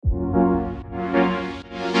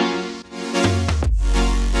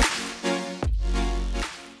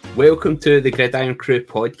Welcome to the Irn-Cru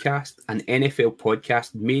podcast, an NFL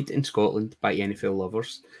podcast made in Scotland by NFL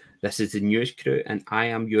lovers. This is the news crew, and I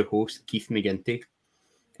am your host, Keith McGinty.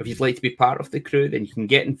 If you'd like to be part of the crew, then you can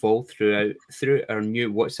get involved through our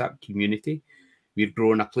new WhatsApp community. We're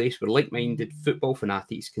growing a place where like-minded football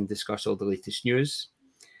fanatics can discuss all the latest news.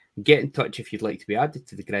 Get in touch if you'd like to be added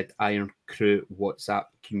to the Irn-Cru WhatsApp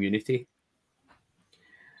community.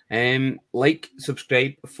 Like,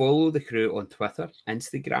 subscribe, follow the crew on Twitter,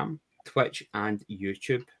 Instagram, Twitch, and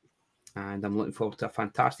YouTube. And I'm looking forward to a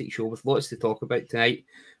fantastic show with lots to talk about tonight.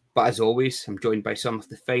 But as always, I'm joined by some of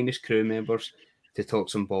the finest crew members to talk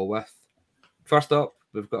some ball with. First up,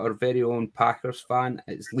 we've got our very own Packers fan.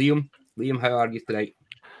 It's Liam. Liam, how are you tonight?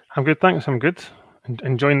 I'm good, thanks. I'm good.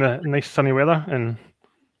 Enjoying the nice sunny weather in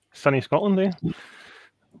sunny Scotland, eh?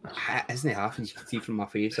 Isn't it half? As you can see from my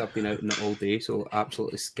face, I've been out in it all day, so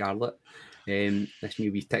absolutely scarlet. This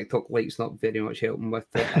new wee TikTok light's not very much helping with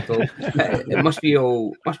it at all. It must be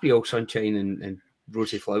all sunshine and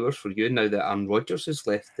rosy flowers for you now that Aaron Rodgers has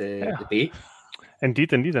left the Bay.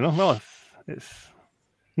 Indeed, I know. Well, it's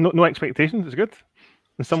no expectations. It's good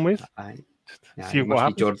in some ways. See what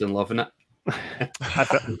happens. Jordan loving it.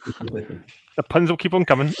 That's it. The puns will keep on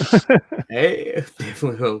coming. Hey,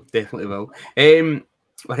 definitely will.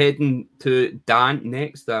 We're heading to Dan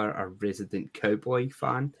next, our resident Cowboy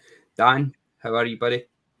fan. Dan, how are you, buddy?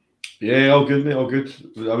 Yeah, all good, mate, all good.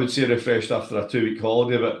 I would say refreshed after a 2-week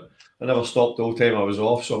holiday, but I never stopped the whole time I was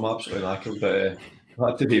off, so I'm absolutely knackered. But I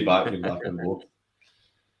had to be back on board.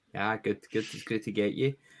 Yeah, good. It's good to get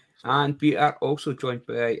you. And we are also joined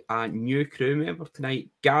by a new crew member tonight,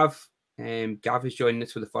 Gav. Gav is joining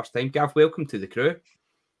us for the first time. Gav, welcome to the crew.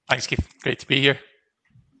 Thanks, Keith. Great to be here.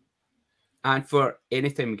 And for any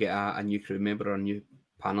time we get a new crew member or a new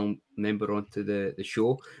panel member onto the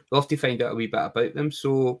show, we'll have to find out a wee bit about them.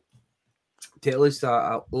 So tell us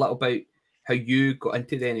a little about how you got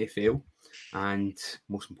into the NFL and,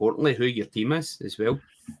 most importantly, who your team is as well.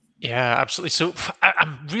 Yeah, absolutely. So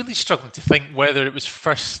I'm really struggling to think whether it was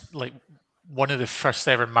one of the first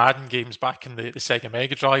ever Madden games back in the Sega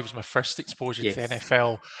Mega Drive was my first exposure to the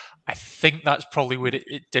NFL. I think that's probably where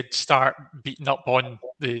it did start beating up on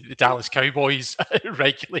the Dallas Cowboys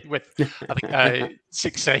regularly with, I think, a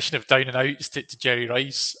succession of down and outs to Jerry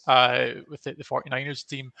Rice with the 49ers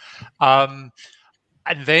team. And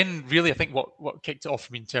then really, I think what kicked it off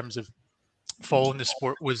for me in terms of following the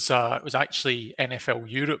sport was actually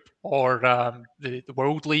NFL Europe or the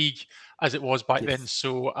World League as it was back then.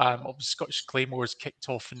 So Scottish Claymores kicked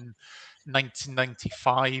off in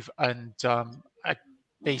 1995, and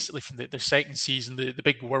basically from their second season, the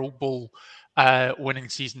big World Bowl winning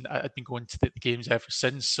season, I'd been going to the games ever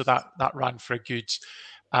since. So that ran for a good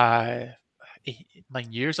 9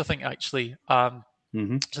 years, I think, actually. So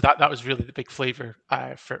that was really the big flavour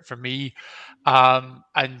for me.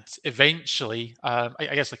 And eventually, I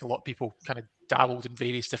guess like a lot of people kind of dabbled in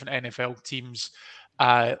various different NFL teams,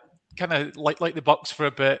 kind of like the Bucs for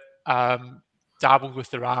a bit, dabbled with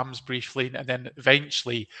the Rams briefly, and then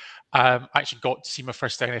eventually actually got to see my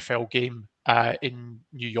first NFL game in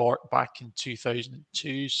New York back in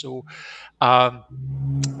 2002. So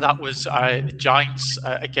that was the Giants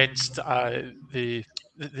against the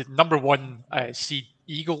number one seed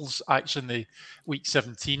Eagles, actually in the week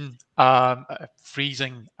 17,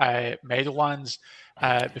 freezing Meadowlands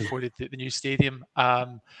before the new stadium,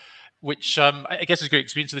 which I guess is a great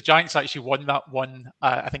experience. So the Giants actually won that one,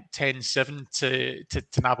 I think 10-7 to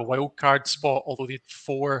nab a wild card spot, although they had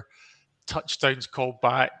 4 touchdowns called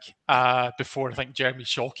back before I think Jeremy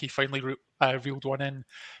Shockey finally reeled one in,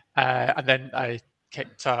 and then I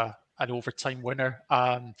kicked an overtime winner.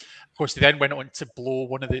 Of course, they then went on to blow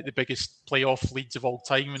one of the biggest playoff leads of all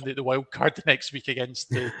time in the wild card the next week against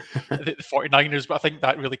the 49ers. But I think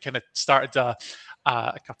that really kind of started a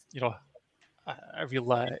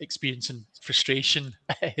real experience and frustration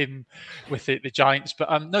with the Giants.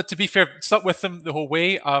 But no, to be fair, stuck with them the whole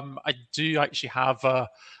way. I do actually have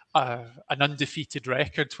an undefeated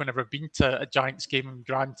record whenever I've been to a Giants game. And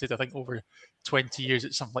granted, I think over 20 years,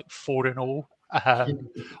 it's something like 4-0.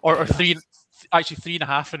 Or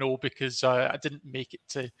 3.5-0 because I didn't make it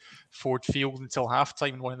to Ford Field until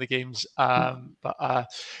halftime in one of the games. They've, I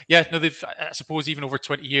suppose, even over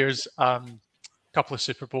 20 years, a couple of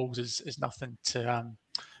Super Bowls is nothing to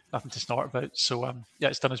snort about. So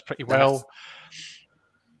it's done us pretty well.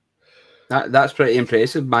 That's pretty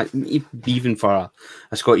impressive, even for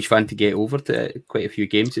a Scottish fan to get over to quite a few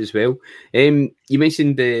games as well. You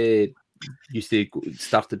mentioned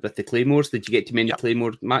started with the Claymores. Did you get to many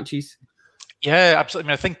Claymore matches? Yeah,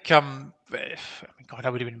 absolutely. I mean, I think God, I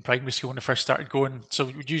would have been in primary school when I first started going. So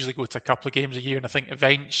we'd usually go to a couple of games a year, and I think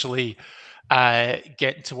eventually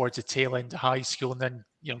getting towards the tail end of high school, and then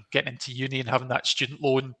getting into uni and having that student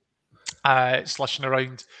loan slushing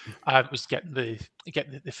around, was getting the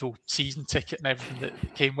full season ticket and everything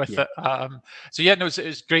that came with it. So yeah, no, it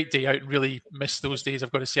was a great day out, and really missed those days.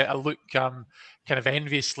 I've got to say, I look kind of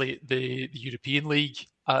enviously at the European League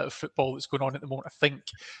of football that's going on at the moment. I think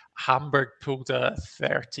Hamburg pulled a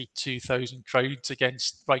 32,000 crowds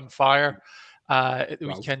against Rhein-Fire at the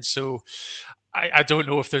weekend. So I don't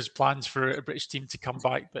know if there's plans for a British team to come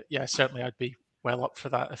back, but yeah, certainly I'd be well up for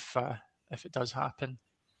that if it does happen.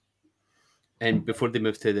 And before they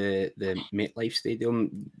moved to the MetLife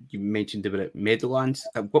Stadium, you mentioned about Meadowlands.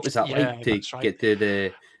 What was that like to get to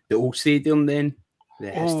the old stadium then?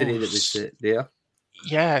 The history that was there?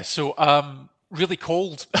 Yeah, so really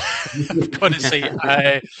cold, I've got to say.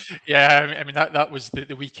 I mean, that was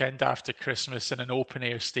the weekend after Christmas in an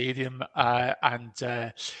open-air stadium.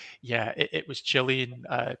 It was chilly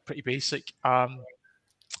and pretty basic.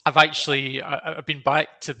 I've been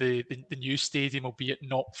back to the new stadium, albeit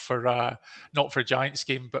not for a Giants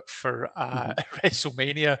game, but for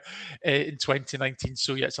WrestleMania in 2019.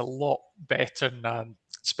 So yeah, it's a lot better and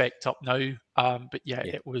spec'd up now.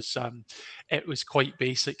 It was quite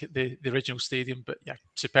basic at the original stadium, but yeah,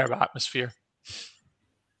 superb atmosphere.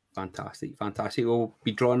 Fantastic. We'll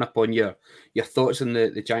be drawing up on your thoughts on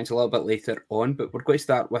the Giants a little bit later on, but we're going to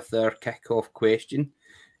start with our kick-off question.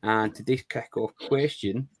 And today's kick-off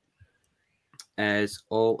question is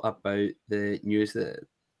all about the news that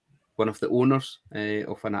one of the owners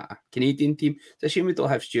of a Canadian team, it's a shame we don't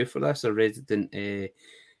have Stu for this, a resident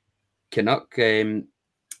Canuck.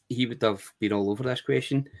 He would have been all over this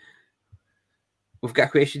question. We've got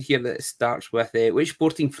a question here that starts with, which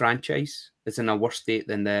sporting franchise is in a worse state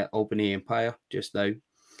than the Albany Empire just now?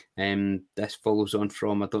 This follows on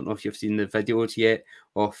from, I don't know if you've seen the videos yet,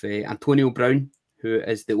 of Antonio Brown, who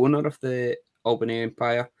is the owner of the Albany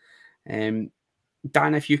Empire. Dan,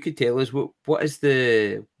 if you could tell us,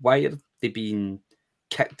 why are they being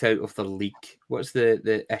kicked out of their league? What's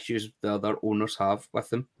the issues the other owners have with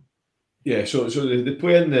them? Yeah, so they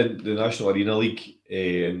play in the National Arena League,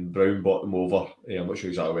 and Brown bought them over. I'm not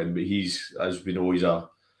sure exactly when, but he's, as we know, he's a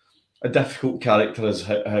difficult character, as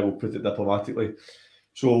how we'll put it diplomatically.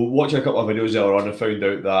 So watching a couple of videos earlier on, I found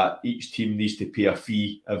out that each team needs to pay a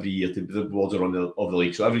fee every year to be the boards of the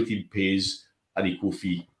league. So every team pays an equal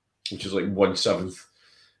fee, which is like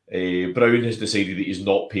 1/7. Brown has decided that he's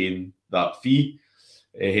not paying that fee.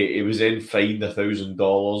 He was then fined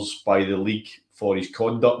 $1,000 by the league for his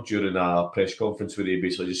conduct during a press conference where he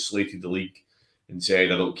basically just slated the league and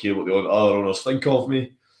said, I don't care what the other owners think of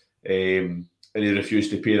me. And he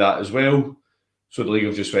refused to pay that as well. So the league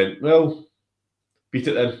have just went, well, beat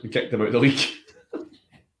it then and kicked him out of the league.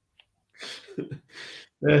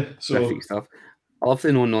 Terrific stuff. I love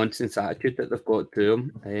the no-nonsense attitude that they've got to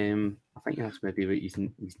him. I think that's maybe what he's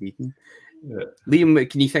needing. Yeah. Liam,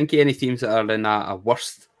 can you think of any teams that are in a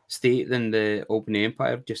worse state than the Albany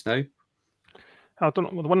Empire just now? I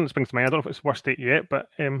don't know. The one that springs to mind, I don't know if it's worst state yet, but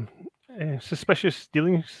suspicious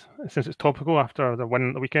dealings, since it's topical after the win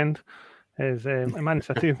at the weekend, is Man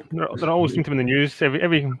City. They're always seem to be in the news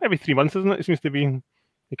every 3 months, isn't it? It seems to be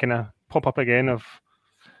they kind of pop up again of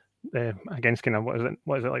against kind of what is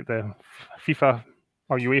it like the FIFA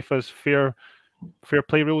or UEFA's fair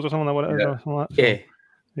play rules or something like what it is or something like that. Yeah.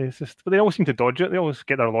 So it's just, but they always seem to dodge it. They always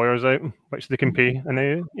get their lawyers out, which they can pay, and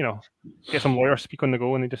they get some lawyers speak on the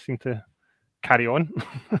go, and they just seem to carry on.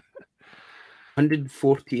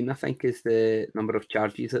 114, I think, is the number of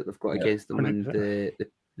charges that they've got against them in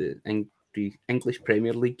the English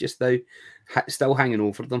Premier League just now, still hanging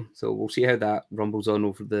over them. So we'll see how that rumbles on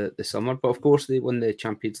over the summer. But of course, they won the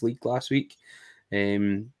Champions League last week.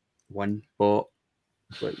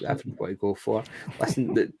 But that's what to go for.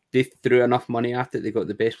 Listen, they threw enough money at it. They got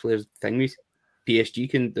the best players. Things PSG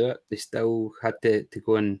can do it. They still had to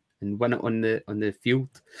go and win it on the field.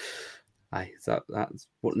 Aye, that's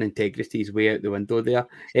sporting integrity is way out the window there.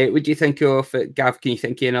 What do you think of it, Gav? Can you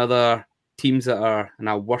think of any other teams that are in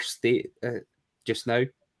a worse state just now?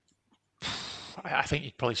 I think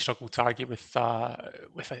you'd probably struggle to argue with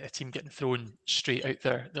a team getting thrown straight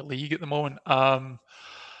out the league at the moment.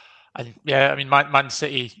 And yeah, I mean, Man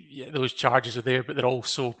City, those charges are there, but they're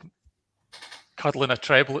also cuddling a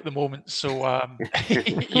treble at the moment. So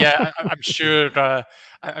yeah, I'm sure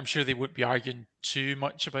they wouldn't be arguing too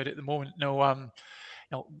much about it at the moment. No,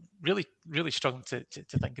 really struggling to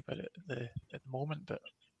think about it at the moment, but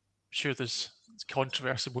I'm sure there's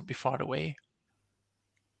controversy won't be far away.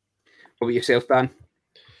 What about yourself, Dan?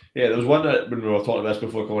 Yeah, there was one that when we were talking about this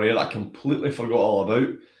before coming here that I completely forgot all about.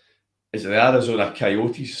 Is the Arizona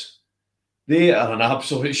Coyotes. They are an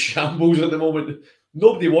absolute shambles at the moment.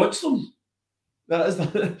 Nobody wants them. That is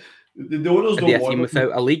the owners Are they don't a want team them.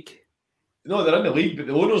 without a league? No, they're in the league, but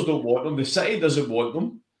the owners don't want them. The city doesn't want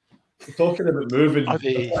them. They're talking about moving.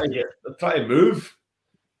 They're trying to move,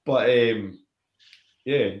 but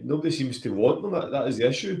yeah, nobody seems to want them. That is the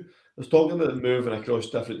issue. They're talking about them moving across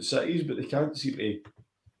different cities, but they can't seem to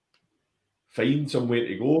find somewhere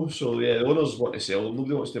to go. So yeah, the owners want to sell them.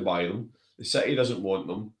 Nobody wants to buy them. The city doesn't want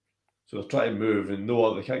them, so they're trying to move, and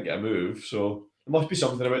no, they can't get a move. So there must be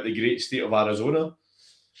something about the great state of Arizona.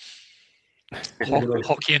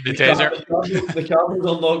 Hockey in the desert. The Cardinals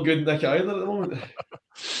are not good Nick either at the moment.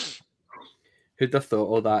 Who'd have thought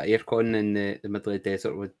all that aircon in the middle of the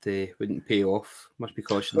desert wouldn't pay off? Must be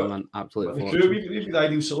costing them an absolute fortune. We've got the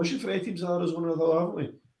ideal solution for any teams in Arizona, though, haven't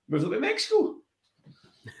we? Move them to Mexico.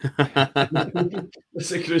 That's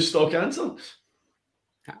the Cruz stock answer.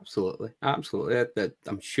 Absolutely. I'm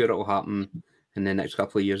sure it'll happen in the next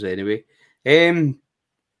couple of years anyway.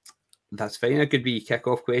 That's fine. A good wee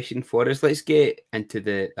kick-off question for us. Let's get into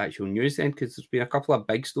the actual news then, because there's been a couple of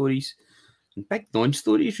big stories and big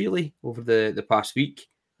non-stories really over the past week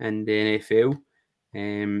in the NFL.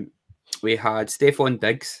 We had Stephon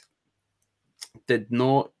Diggs did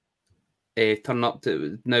not turn up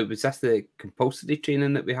to. Now, was this the compulsory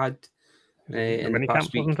training that we had in the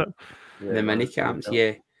past week? Wasn't it? Yeah, the mini camps,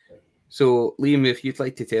 yeah. So, Liam, if you'd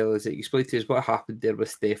like to tell us, explain to us what happened there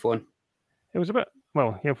with Stephon. It was a bit,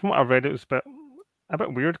 well, yeah, from what I read, it was a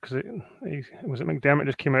bit weird because it was McDermott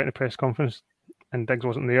just came out in a press conference and Diggs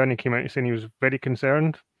wasn't there, and he came out saying he was very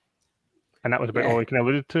concerned, and that was about all he kind of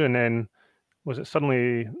alluded to. And then was it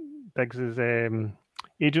suddenly Diggs's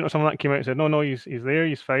agent or something that came out and said, no, he's there,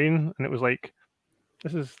 he's fine, and it was like,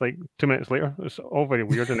 this is like 2 minutes later. It's all very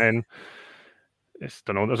weird, and then it's,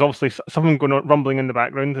 don't know. There's obviously something going on, rumbling in the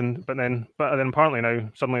background, but then apparently now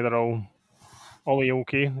suddenly they're all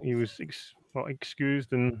okay. He was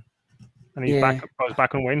excused and he's back. I was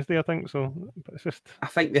back on Wednesday, I think. So, but it's just. I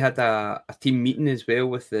think they had a team meeting as well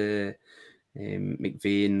with the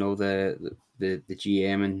McVay and all the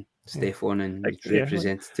GM and Stephon and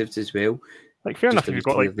representatives as well. Like, fair enough if you've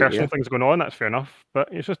got like personal things going on, that's fair enough. But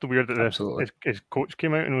it's just weird that his coach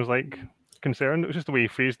came out and was like concerned. It was just the way he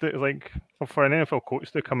phrased it. It's like, well, for an NFL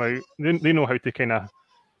coach to come out, they know how to kind of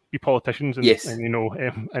be politicians and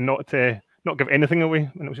and not give anything away,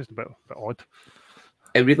 and it was just a bit odd.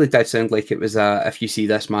 It really did sound like it was if you see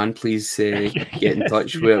this man, please get in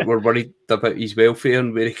touch. We're worried about his welfare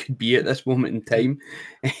and where he could be at this moment in time.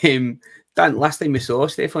 Dan, last time we saw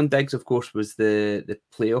Stephon Diggs, of course, was the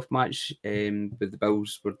playoff match where the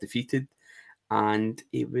Bills were defeated, and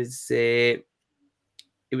it was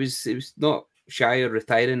not shy or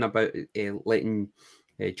retiring about letting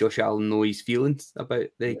Josh Allen know his feelings about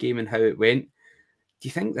the game and how it went. Do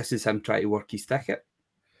you think this is him trying to work his ticket?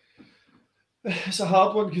 It's a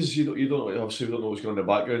hard one because you don't obviously we don't know what's going on in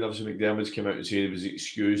the background. Obviously, McDermott's came out and said he was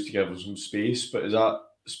excused to give him some space, but is that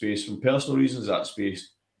space from personal reasons? Is that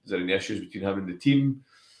space? Is there any issues between him and the team?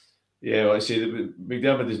 Yeah, like I say,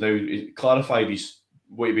 McDermott has now clarified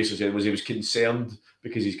what he basically said was he was concerned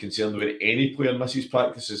because he's concerned when any player misses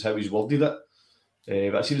practice is how he's worded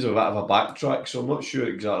it. That seems a bit of a backtrack, so I'm not sure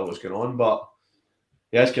exactly what's going on, but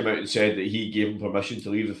he has come out and said that he gave him permission to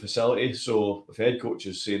leave the facility. So if the head coach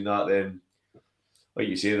is saying that, then like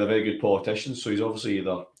you say, they're very good politicians. So he's obviously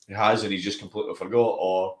either he has and he's just completely forgot,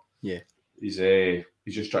 or he's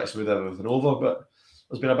just trying to smooth everything over. But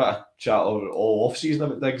there's been a bit of chat all off season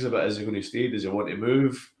about Diggs about is he going to stay? Does he want to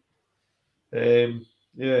move? I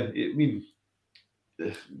mean,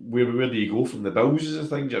 where do you go from the Bills is the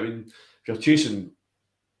thing. I mean, if you're chasing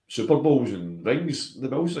Super Bowls and rings, the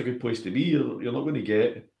Bills is a good place to be. You're not going to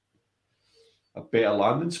get a better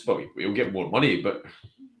landing spot. You'll get more money, but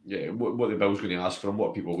what the Bills going to ask for him,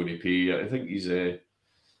 what people are going to pay. I think he's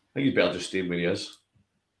better just staying where he is.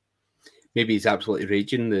 Maybe he's absolutely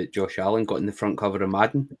raging that Josh Allen got in the front cover of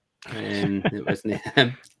Madden. It wasn't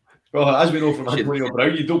him. Well, as we know from Antonio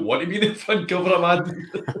Brown, you don't want to be in the front cover of Madden.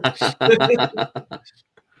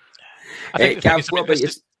 I think I was going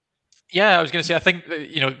to say, I think that,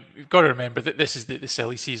 you've got to remember that this is the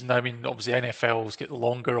silly season. I mean, obviously NFL's get the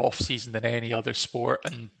longer off season than any other sport,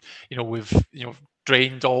 and we've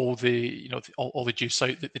drained all the all the juice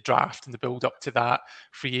out the draft and the build up to that.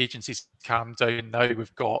 Free agency's calmed down. Now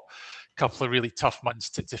we've got a couple of really tough months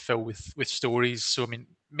to fill with stories. So I mean,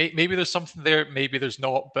 maybe there's something there, maybe there's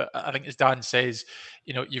not. But I think, as Dan says,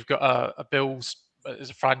 you've got a Bills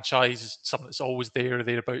as a franchise, something that's always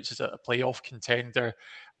thereabouts as a playoff contender.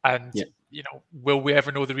 And will we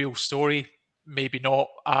ever know the real story? Maybe not.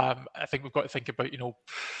 I think we've got to think about,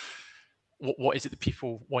 what is it that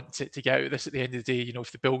people want to get out of this at the end of the day?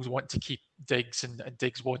 If the Bills want to keep Diggs and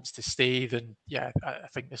Diggs wants to stay, then yeah, I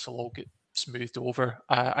think this will all get smoothed over.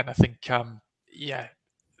 And I think,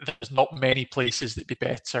 there's not many places that'd be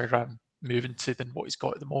better moving to than what he's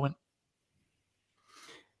got at the moment.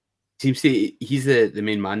 Seems he's the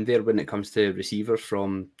main man there when it comes to receivers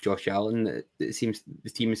from Josh Allen. It seems the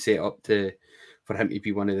team is set up for him to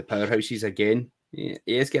be one of the powerhouses again. He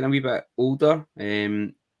is getting a wee bit older.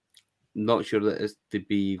 Not sure that is to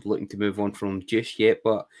be looking to move on from just yet,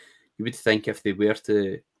 but you would think if they were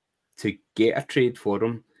to get a trade for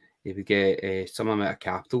him, they would get some amount of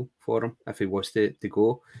capital for him if he was to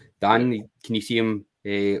go. Dan, can you see him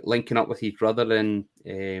linking up with his brother in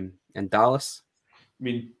Dallas? I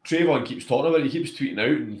mean, Trayvon keeps talking about it. He keeps tweeting out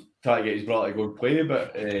and trying to get his brother to go and play,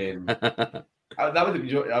 but that would have been.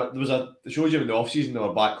 It shows you in the off season they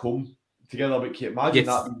were back home together. But can you imagine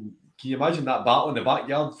that? Can you imagine that battle in the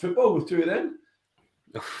backyard football with two of them?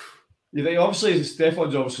 You think obviously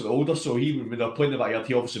Stefan's obviously older, so when they're playing in the backyard,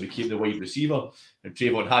 he obviously became the wide receiver, and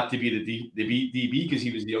Trayvon had to be the DB because he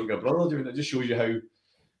was the younger brother. Doing it just shows you how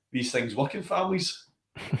these things work in families.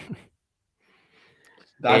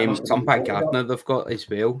 Some back Gardner they've got as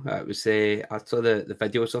well. It was I saw the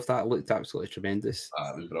videos of that. It looked absolutely tremendous.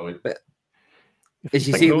 It was brilliant. But as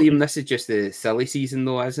you say, Liam, this is just the silly season,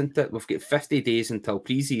 though, isn't it? We've got 50 days until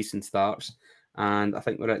pre-season starts, and I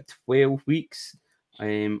think we're at 12 weeks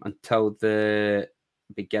until the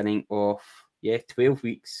beginning of 12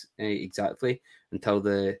 weeks exactly until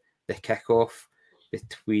the kickoff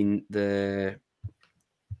between the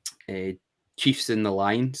Chiefs and the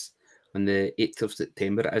Lions on the 8th of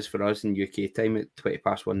September. It is for us in UK time at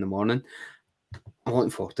 1:20 in the morning. I'm looking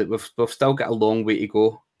forward to it. We've still got a long way to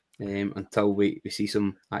go until we see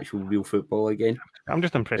some actual real football again. I'm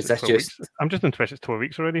just impressed. I'm just impressed. It's 12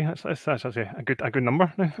 weeks already. That's a good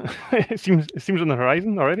number now. it seems on the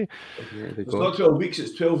horizon already. It's not 12 weeks.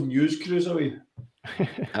 It's 12 news crews away.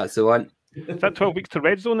 That's the one. Is that 12 weeks to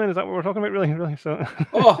red zone? Then is that what we're talking about? Really? So.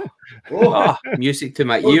 Music to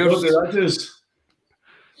my ears.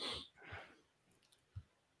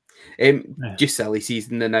 Just silly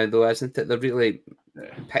season now, though, isn't it? They're really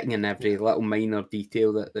picking in every little minor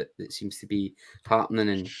detail that seems to be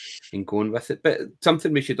happening and going with it. But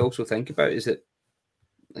something we should also think about is that,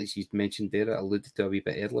 as you mentioned there, I alluded to a wee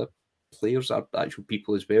bit earlier, players are actual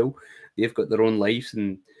people as well. They've got their own lives,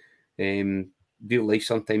 and real life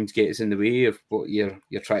sometimes gets in the way of what you're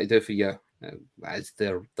trying to do for your as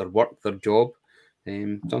their work, their job.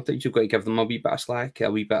 Sometimes you've got to give them a wee bit of slack, a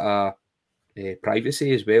wee bit of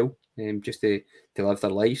privacy as well, just to live their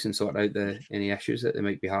lives and sort out any issues that they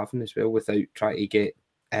might be having as well, without trying to get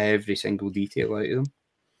every single detail out of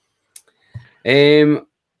them.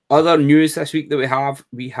 Other news this week that we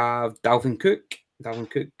have Dalvin Cook. Dalvin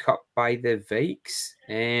Cook cut by the Vikes.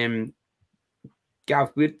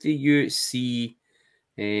 Gav, where do you see,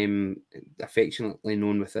 affectionately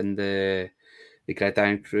known within the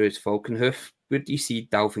Gridiron Crew as Falconhoof, where do you see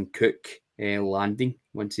Dalvin Cook landing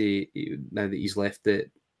once now that he's left the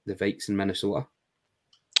Vikes in Minnesota?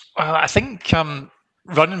 Well, I think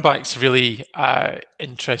running back's a really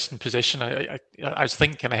interesting position. I was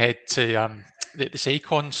thinking ahead to the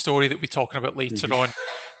Saquon story that we're talking about later on.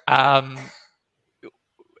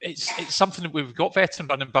 It's something that we've got veteran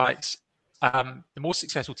running backs. The most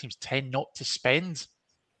successful teams tend not to spend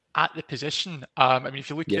at the position. I mean, if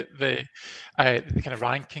you look at the kind of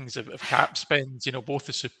rankings of cap spends, both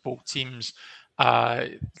the Super Bowl teams,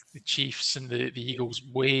 the Chiefs and the Eagles,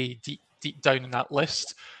 way deep down in that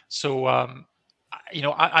list. So,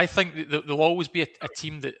 I think that there'll always be a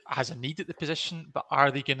team that has a need at the position, but are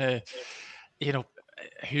they going to,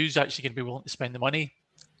 who's actually going to be willing to spend the money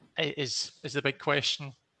is the big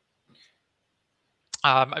question.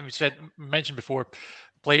 I mentioned before,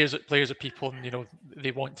 players are people, and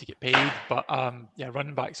they want to get paid. But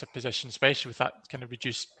running backs a position, especially with that kind of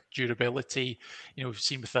reduced durability. We've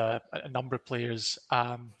seen with a number of players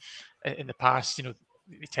in the past.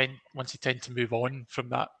 Once they tend to move on from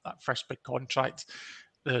that first big contract,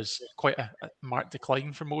 there's quite a marked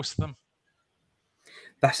decline for most of them.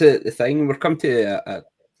 That's the thing. We're come to a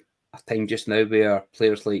time just now where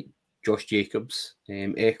players like Josh Jacobs,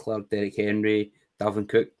 Eckler, Derrick Henry, Dalvin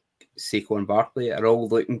Cook, Saquon Barkley are all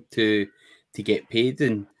looking to get paid,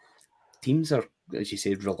 and teams are, as you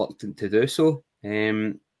said, reluctant to do so.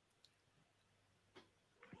 It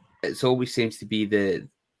always seems to be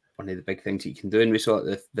one of the big things that you can do, and we saw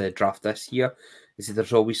at the draft this year.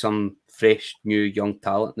 there's always some fresh, new, young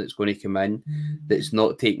talent that's going to come in that's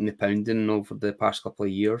not taking the pounding over the past couple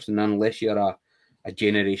of years. And unless you're a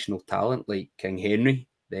generational talent like King Henry,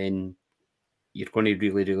 then you're going to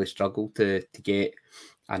really, really struggle to get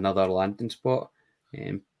another landing spot.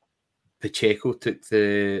 Pacheco took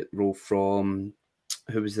the role from,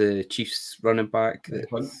 who was the Chiefs running back?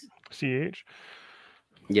 CH.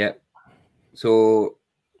 Yeah. So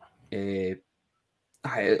it'll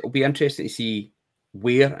be interesting to see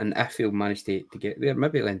where and if he'll manage to get there.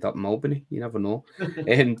 Maybe he'll end up in Albany. You never know.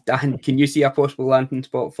 Dan, can you see a possible landing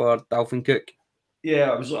spot for Dalvin Cook?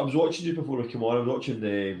 Yeah, I was watching you before we came on. I was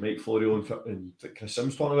watching Mike Florio and Chris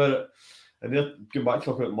Sims talking about it, and they're going back to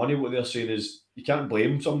talk about money. What they're saying is you can't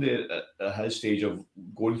blame somebody at his stage of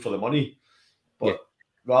going for the money, but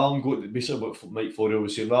rather than going, basically what Mike Florio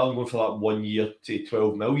was saying, rather than going for that 1 year to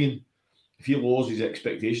 12 million, if he lowers his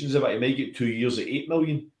expectations of it, he might get 2 years at 8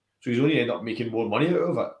 million, so he's only end up making more money out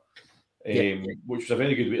of it. Which was a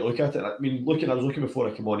very good way to look at it. I mean, I was looking before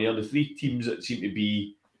I came on here, the three teams that seem to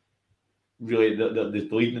be really the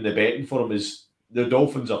leading in the betting for him is the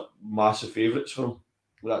Dolphins are massive favourites for him.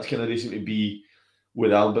 That's kind of they seem to be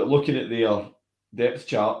with Al. But looking at their depth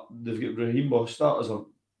chart, they've got Raheem Mostert as a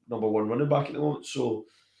number one running back at the moment, so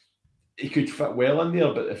he could fit well in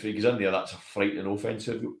there. But if he goes in there, that's a frightening offense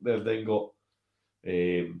they've then got.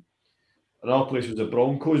 Another place was the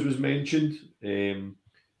Broncos was mentioned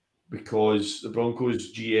because the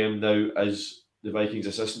Broncos GM now is the Vikings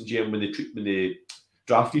assistant GM when they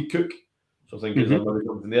drafted Cook. So I think there's another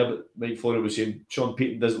something there. But Mike Florio was saying Sean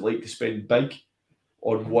Payton doesn't like to spend big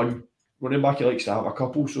on one running back. He likes to have a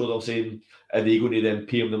couple. So they're saying, are they going to then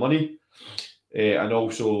pay him the money? And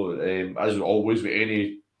also, as always with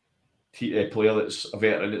any player that's a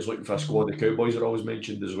veteran that's looking for a squad, the Cowboys are always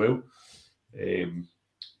mentioned as well.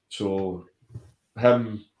 So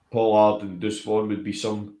him, Pollard and Deuce Vaughn would be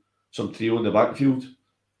some trio in the backfield.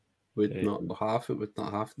 Would not have.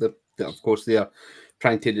 Of course, they are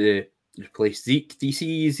trying to replace Zeke. Do you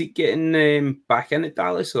see Zeke getting back in at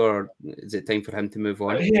Dallas, or is it time for him to move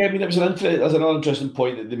on? Yeah, I mean, that's another interesting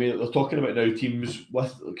point that they're talking about now. Teams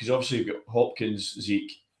with, because obviously you've got Hopkins,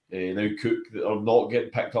 Zeke, now Cook, that are not getting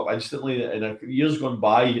picked up instantly. And years gone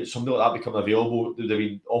by, something like that become available, they've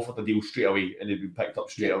been offered a deal straight away and they've been picked up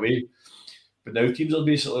straight away. But now teams are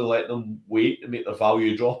basically letting them wait and make their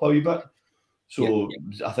value drop a wee bit. So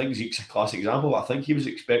I think Zeke's a classic example. I think he was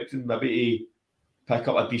expecting maybe to pick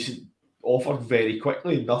up a decent offer very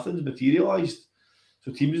quickly and nothing's materialised.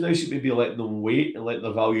 So teams now seem to be letting them wait and letting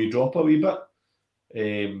their value drop a wee bit,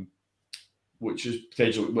 which is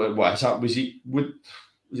potentially what has happened. Was he going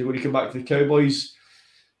to come back to the Cowboys?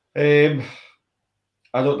 I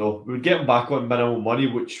don't know. We would get him back on minimum money,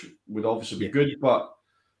 which would obviously be good. But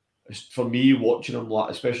for me, watching him,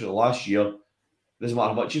 especially last year, doesn't matter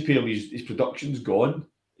how much you pay him, his production's gone.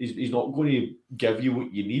 He's not going to give you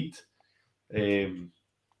what you need.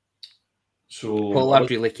 So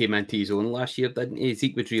Pollard really came into his own last year, didn't he?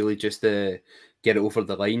 Zeke was really just to get it over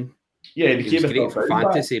the line. Yeah, he was great for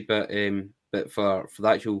fantasy, but for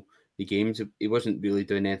the games, he wasn't really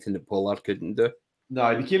doing anything that Pollard couldn't do.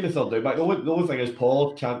 No, he became the third down back. The only thing is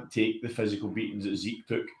Pollard can't take the physical beatings that Zeke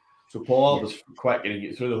took. So Pollard is quick and he can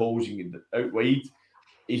get through the holes and get out wide.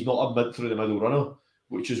 He's not a through the middle runner,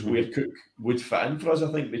 which is where Cook would fit in for us,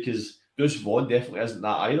 I think, because Deuce Vaughn definitely isn't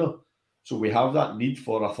that either. So we have that need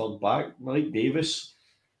for a third back. Malik Davis,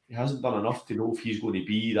 he hasn't done enough to know if he's going to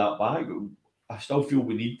be that back. I still feel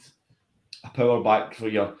we need a power back for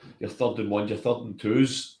your third and ones, your third and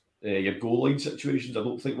twos, your goal line situations. I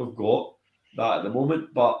don't think we've got that at the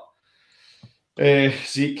moment. But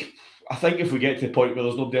Zeke, I think if we get to the point where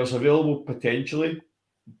there's nobody else available, potentially,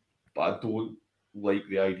 but I don't like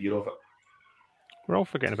the idea of it. We're all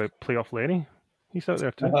forgetting about playoff Lenny. He's out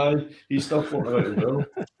there too. He's still floating about as well.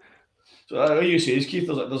 So like you say, Keith,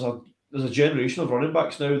 there's a generation of running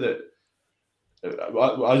backs now that, as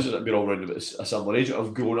we're all around about a similar age,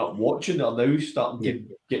 have grown up watching, that are now starting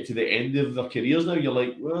to get to the end of their careers now. You're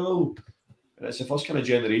like, well, it's the first kind of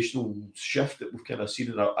generational shift that we've kind of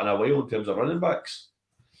seen in a while in terms of running backs.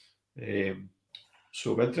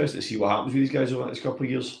 So I'm interested to see what happens with these guys over the next couple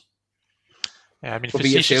of years. Yeah, I mean,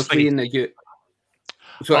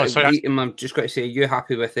 I'm just got to say, are you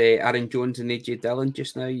happy with Aaron Jones and AJ Dillon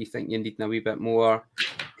just now? You think you need a wee bit more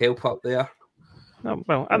help up there? No,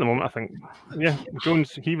 well, at the moment, I think,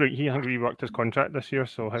 Jones, he reworked his contract this year,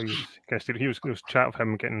 so how he was chat of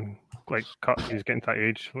him getting cut. He's getting to that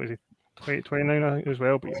age. What is he, 29 as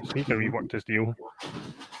well? But he kind of reworked his deal.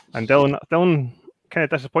 And Dillon kind of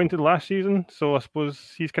disappointed last season, so I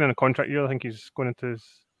suppose he's kind of in a contract year. I think he's going into his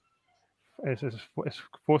it's his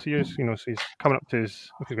fourth year, so he's coming up to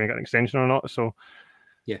his, if he's going to get an extension or not. So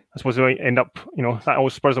yeah, I suppose he might end up, that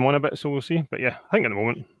always spurs him on a bit. So we'll see. But yeah, I think at the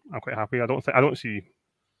moment I'm quite happy. I don't see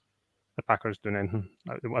the Packers doing anything.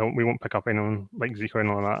 We won't pick up anyone like Zeke or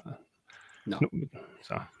anything like that. No.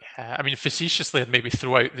 So. I mean, facetiously, and maybe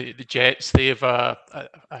throw out the Jets. They have a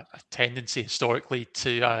tendency historically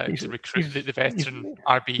to recruit the veteran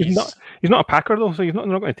RBs. He's not a Packer though, so they're not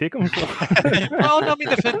going to take him. So. Well, no, I mean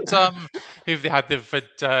they've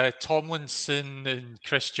had Tomlinson and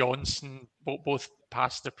Chris Johnson, both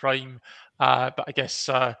past their prime. But I guess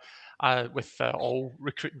with all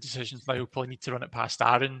recruiting decisions now, we'll probably need to run it past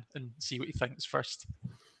Aaron and see what he thinks first.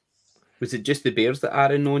 Was it just the Bears that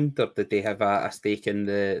Aaron owned, or did they have a stake in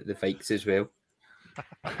the Vikes as well?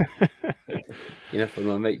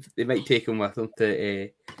 They might take him with them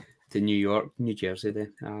to New York, New Jersey.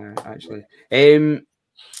 Then actually,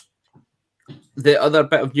 the other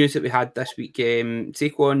bit of news that we had this week,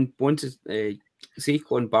 Saquon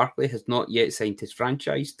Barkley has not yet signed his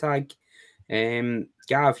franchise tag.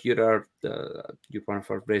 Gav, you're one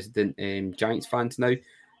of our resident Giants fans now.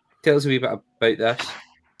 Tell us a wee bit about this.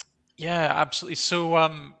 Yeah, absolutely. So, I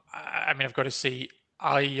mean, I've got to say,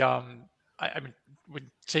 I mean, when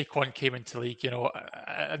Saquon came into the league,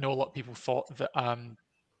 I know a lot of people thought that,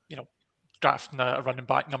 drafting a running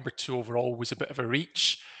back number 2 overall was a bit of a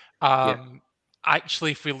reach.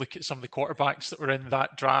 Actually, if we look at some of the quarterbacks that were in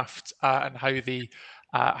that draft and how they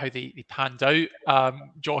panned out,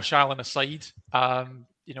 Josh Allen aside, Sam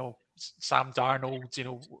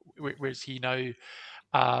Darnold, where's he now?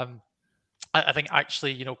 I think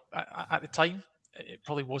actually, at the time, it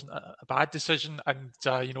probably wasn't a bad decision. And,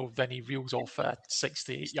 then he reels off a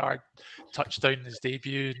 68-yard touchdown in his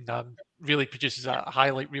debut and really produces a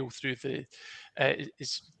highlight reel through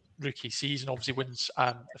his rookie season. Obviously wins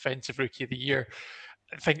Offensive Rookie of the Year.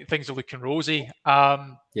 I think things are looking rosy.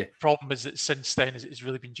 Problem is that since then, it's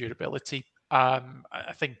really been durability. I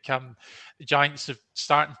think the Giants have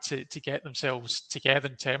started to get themselves together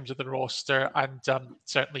in terms of the roster, and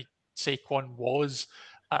certainly Saquon was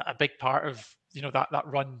a big part of that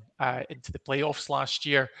run into the playoffs last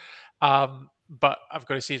year. But I've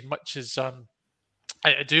got to say, as much as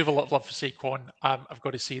I do have a lot of love for Saquon, I've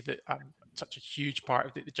got to say that such a huge part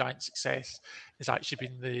of the Giants' success has actually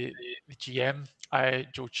been the GM,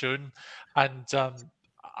 Joe Chun, and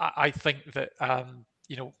I think that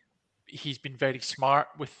he's been very smart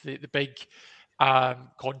with the big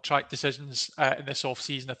contract decisions in this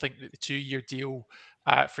offseason. I think that the 2-year deal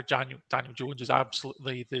for Daniel Jones is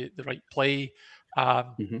absolutely the right play.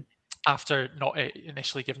 After not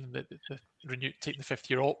initially giving them the renewed, taking the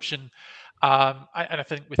 5th-year option. And I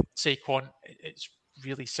think with Saquon, it's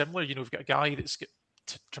really similar. We've got a guy that's got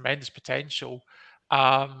tremendous potential.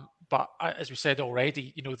 But as we said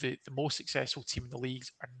already, the most successful team in the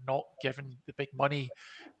leagues are not given the big money,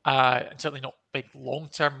 and certainly not big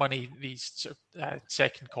long-term money, these sort of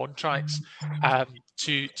second contracts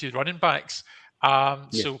to running backs.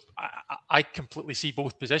 So I completely see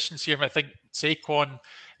both positions here. And I think Saquon,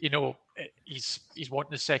 he's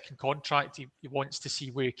wanting a second contract. He wants to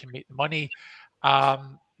see where he can make the money. But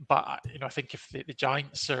I think if the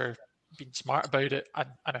Giants are being smart about it, and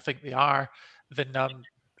I think they are, then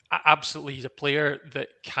absolutely he's a player that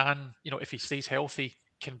can, if he stays healthy,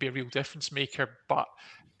 can be a real difference maker. But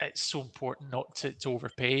it's so important not to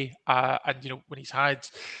overpay. And when he's had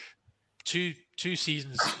two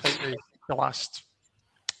seasons out of the last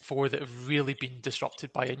 4 that have really been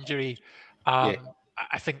disrupted by injury, I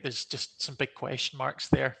think there's just some big question marks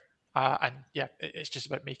there. And it's just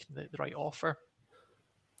about making the right offer.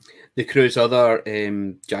 The Crew's other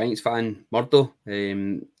Giants fan, Murdo,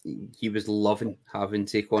 he was loving having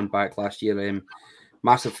Saquon back last year.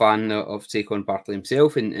 Massive fan of Saquon Barkley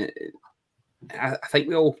himself, and I think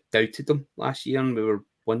we all doubted him last year, and we were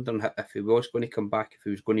wondering if he was going to come back, if he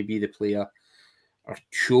was going to be the player or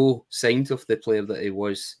show signs of the player that he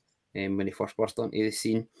was when he first burst onto the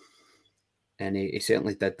scene. And he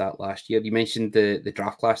certainly did that last year. You mentioned the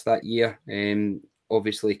draft class that year.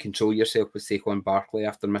 Obviously, control yourself with Saquon Barkley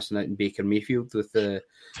after missing out in Baker Mayfield with the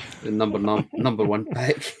number 1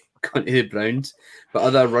 pick going to the Browns. But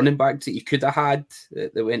other running backs that you could have had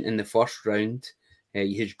that went in the first round,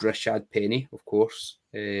 you had Rashad Penny, of course,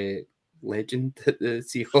 legend at the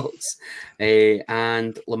Seahawks,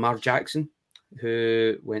 and Lamar Jackson,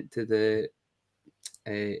 who went to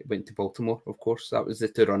Baltimore, of course. That was the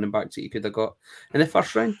 2 running backs that you could have got in the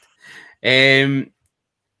first round.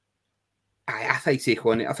 I think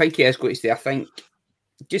Saquon, I think he is going to stay. I think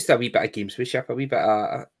just a wee bit of gamesmanship, a wee bit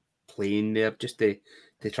of playing there, just to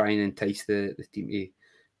try and entice the team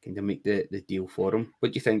kind of make the deal for him.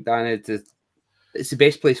 What do you think, Dan? It's the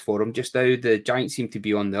best place for him just now. The Giants seem to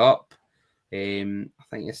be on the up. I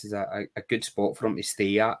think this is a good spot for him to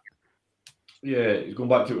stay at. Yeah, going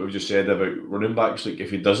back to what we just said about running backs, like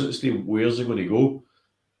if he doesn't stay, where's he going to go?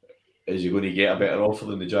 Is he going to get a better offer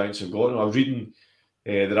than the Giants have got? And I was reading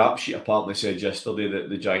the rap sheet apparently said yesterday that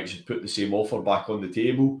the Giants had put the same offer back on the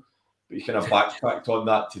table, but he kind of backtracked on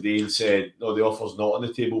that today and said, no, the offer's not on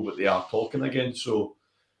the table, but they are talking again. So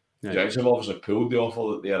the Giants have obviously pulled the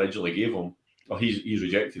offer that they originally gave him, or he's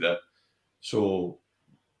rejected it. So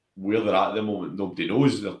where they're at the moment, nobody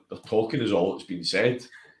knows. They're talking is all that's been said.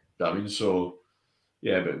 I mean, so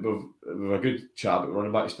yeah, but we've a good chat about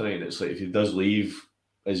running backs tonight, and it's like if he does leave,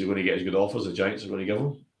 is he going to get as good offers the Giants are going to give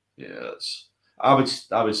him? Yeah, I would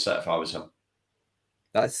sit if I was him.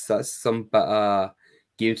 That's some bit of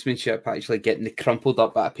gamesmanship, actually getting the crumpled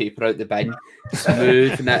up bit of paper out the bin,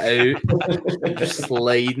 smoothing it out, just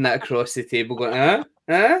sliding it across the table, going,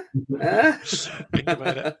 Think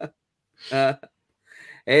about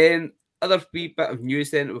it. Other wee bit of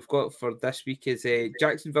news then that we've got for this week is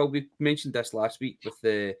Jacksonville. We mentioned this last week with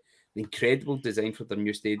the incredible design for their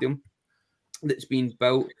new stadium that's been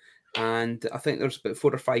built, and I think there's about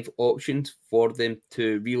 4 or 5 options for them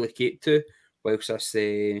to relocate to whilst this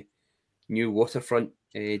new waterfront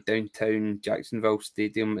downtown Jacksonville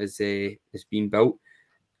stadium is being built.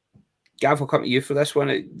 Gav, I'll come to you for this one.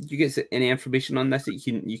 Do you get any information on this that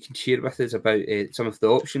you can share with us about some of the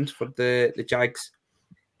options for the Jags?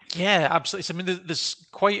 Yeah, absolutely. I mean, there's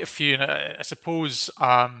quite a few, and I suppose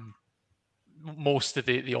most of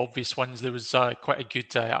the obvious ones. There was quite a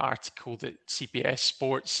good article that CBS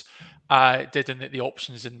Sports did in the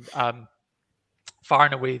options, and far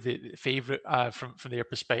and away the favourite from their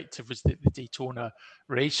perspective was the Daytona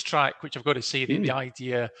racetrack, which I've got to say the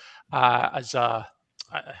idea as a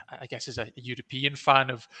European fan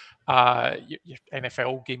of your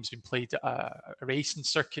NFL games being played at a racing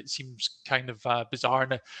circuit seems kind of bizarre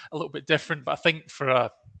and a little bit different. But I think for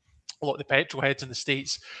a lot of the petrol heads in the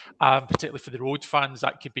States, particularly for the road fans,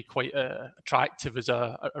 that could be quite attractive as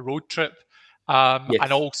a road trip. Yes.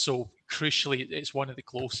 And also, crucially, it's one of the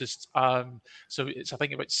closest. So it's, I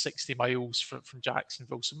think, about 60 miles from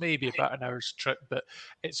Jacksonville. So maybe about an hour's trip, but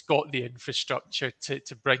it's got the infrastructure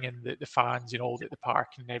to bring in the fans, all the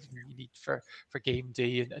parking and everything you need for game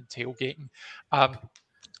day and tailgating. And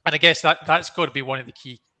I guess that's got to be one of the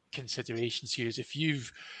key considerations here is if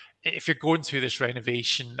you're going through this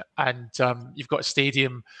renovation and you've got a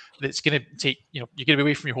stadium that's going to take, you're going to be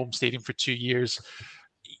away from your home stadium for 2 years,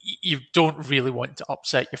 you don't really want to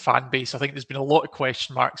upset your fan base. I think there's been a lot of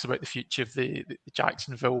question marks about the future of the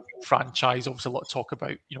Jacksonville franchise. Obviously, a lot of talk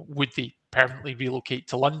about, would they permanently relocate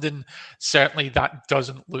to London? Certainly, that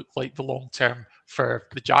doesn't look like the long term for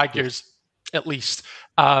the Jaguars, at least.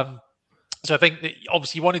 So I think that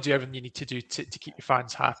obviously you want to do everything you need to do to keep your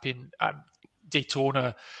fans happy. And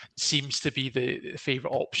Daytona seems to be the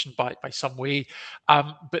favourite option by some way.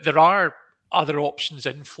 But there are other options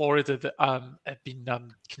in Florida that have been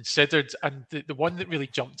considered. And the one that really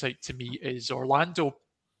jumped out to me is Orlando.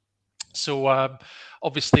 So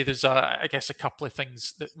obviously there's, I guess, a couple of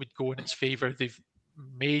things that would go in its favour. They've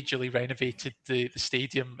majorly renovated the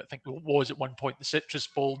stadium. I think it was at one point the Citrus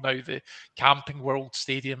Bowl, now the Camping World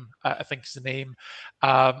Stadium, I think is the name.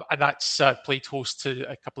 And that's played host to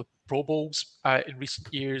a couple of Pro Bowls in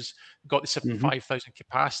recent years, got the 75,000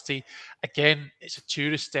 capacity. Again, it's a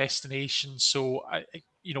tourist destination. So,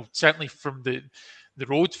 certainly from the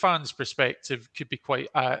road fans' perspective, could be quite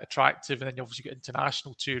attractive. And then you obviously get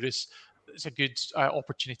international tourists. It's a good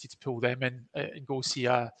opportunity to pull them in and go see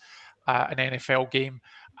an NFL game.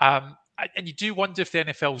 And you do wonder if the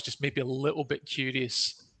NFL is just maybe a little bit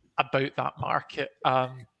curious about that market.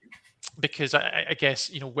 Because I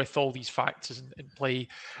guess, with all these factors in play,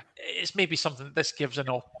 it's maybe something that this gives them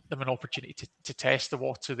an opportunity to test the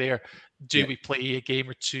water there. Do we play a game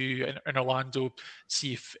or two in Orlando,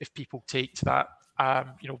 see if people take to that,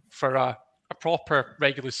 for a proper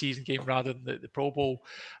regular season game rather than the Pro Bowl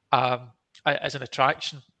as an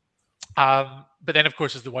attraction. But then, of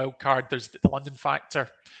course, as the wild card, there's the London factor.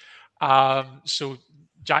 So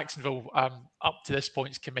Jacksonville, up to this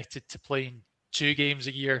point, is committed to playing 2 games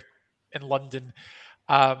a year in London.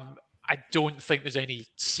 I don't think there's any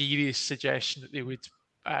serious suggestion that they would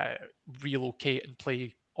relocate and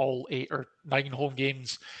play all 8 or 9 home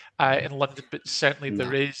games in London, but certainly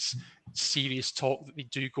there is serious talk that they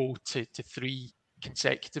do go to 3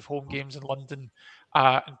 consecutive home games in London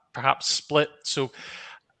and perhaps split. So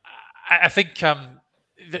I think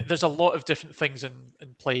there's a lot of different things in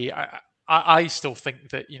play. I still think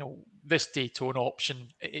that this Daytona option,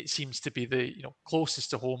 it seems to be the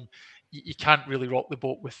closest to home. You can't really rock the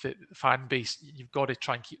boat with the fan base. You've got to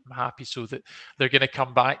try and keep them happy so that they're going to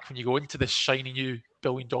come back when you go into this shiny new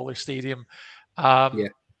 $1 billion stadium.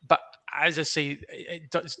 But as I say,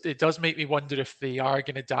 it does make me wonder if they are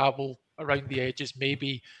going to dabble around the edges,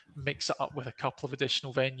 maybe mix it up with a couple of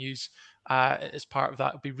additional venues as part of that.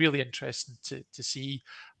 It'll be really interesting to see,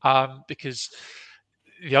 because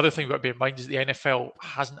the other thing we've got to bear in mind is the NFL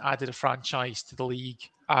hasn't added a franchise to the league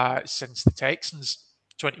since the Texans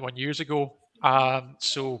 21 years ago.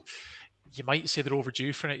 So you might say they're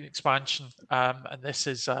overdue for an expansion, and this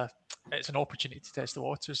is it's an opportunity to test the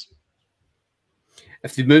waters.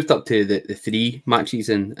 If they moved up to the 3 matches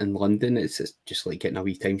in London, it's just like getting a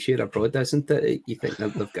wee timeshare abroad, isn't it? You think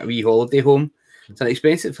they've got a wee holiday home. It's an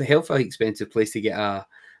expensive place to get a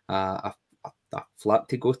flat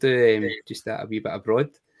to go to, just a wee bit abroad.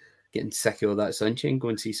 Getting sick of all that sunshine, go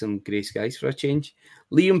and see some grey skies for a change.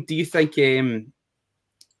 Liam, do you think the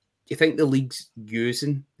league's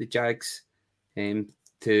using the Jags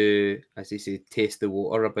to, as they say, test the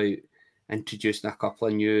water about introducing a couple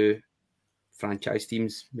of new franchise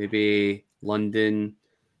teams, maybe London,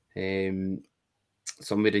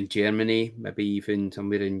 somewhere in Germany, maybe even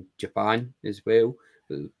somewhere in Japan as well?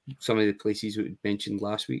 Some of the places we mentioned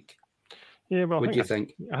last week. Yeah, well, what do you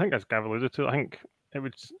think? I think as Gav alluded to, I think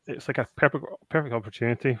it's like a perfect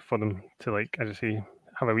opportunity for them to, like, as I say,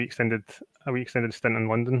 have a wee extended stint in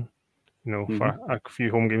London, for a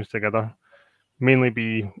few home games together. Mainly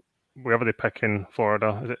be wherever they pick in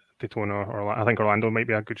Florida. Is it Daytona or I think Orlando might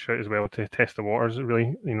be a good shout as well to test the waters,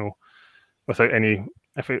 really, without any,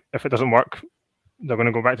 if it doesn't work, they're going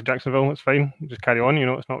to go back to Jacksonville. It's fine, just carry on.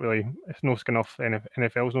 It's not really, it's no skin off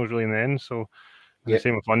NFL's nose really in the end. So the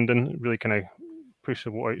same with London, really kind of push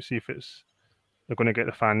the water out, see if they're going to get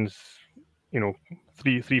the fans,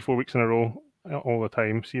 3-4 weeks in a row all the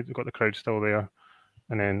time. See if they've got the crowd still there,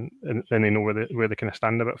 and then they know where they kind of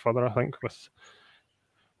stand a bit further. I think with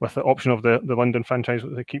the option of the London franchise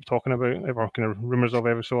that they keep talking about, ever kind of rumours of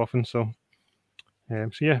every so often. So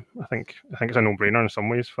yeah, I think it's a no-brainer in some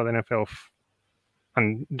ways for the NFL.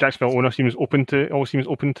 And Jacksonville owner seems open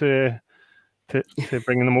to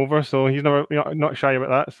bringing them over, so he's never not shy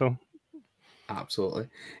about that. So absolutely,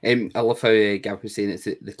 I love how Gav was saying it's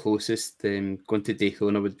the closest. Going to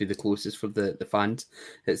Daytona would be the closest for the fans.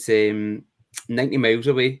 It's 90 miles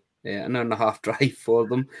away, an hour and a half drive for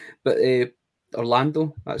them. But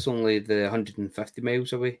Orlando, that's only the 150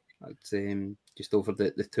 miles away. That's just over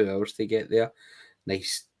the 2 hours to get there.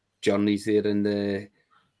 Nice journeys there in the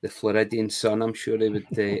Floridian sun. I'm sure they would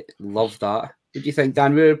love that. What do you think,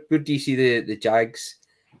 Dan? Where do you see the Jags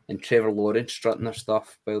and Trevor Lawrence strutting their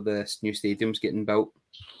stuff while this new stadium's getting built?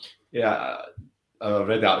 Yeah, I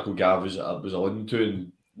read the article Gav was alluding to,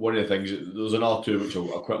 and one of the things, there's another two which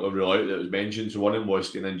I'll quickly rule out that was mentioned. So one of them was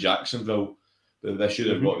staying in Jacksonville. This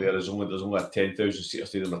year they've got there's only a 10,000 seater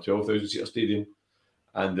stadium, a 12,000 seater stadium,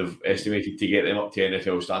 and they've estimated to get them up to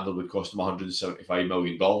NFL standard would cost them $175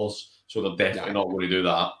 million. So they're definitely not going to do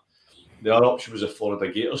that. The other option was a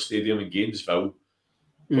Florida Gators Stadium in Gainesville.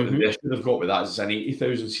 But the issue they've got with that is it's an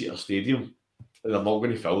 80,000 seater stadium, and they're not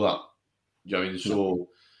going to fill that. You know what I mean? So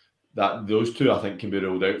that those two I think can be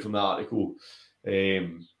ruled out from that article.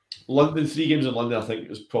 London, 3 games in London, I think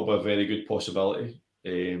is probably a very good possibility.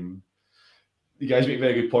 The guys make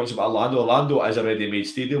very good points about Orlando. Orlando is a ready-made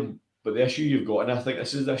stadium, but the issue you've got, and I think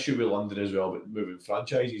this is the issue with London as well, but moving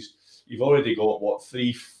franchises, you've already got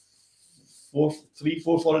three, four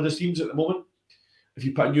Florida teams at the moment. If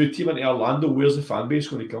you put a new team into Orlando, where's the fan base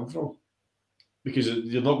going to come from? Because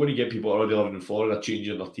you're not going to get people already living in Florida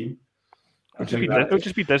changing their team. It would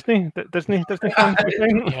just be Disney fans.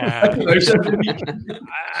 Yeah.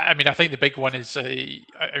 I mean, I think the big one is,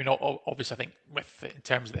 obviously, I think in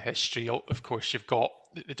terms of the history, of course, you've got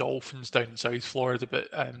the Dolphins down in South Florida, but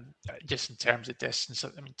just in terms of distance, I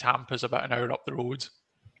mean, Tampa's about an hour up the road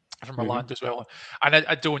from Orlando as well. And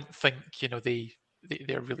I don't think,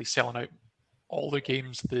 they're really selling out all their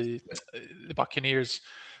games, the Buccaneers.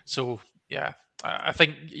 So, yeah. I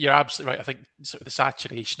think you're absolutely right. I think sort of the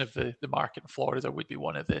saturation of the market in Florida would be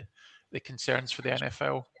one of the concerns for the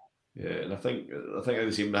NFL. Yeah, and I think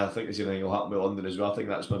the same thing will happen with London as well. I think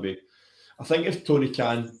that's maybe. I think if Tony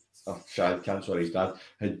Khan, Shad Khan, sorry, his dad,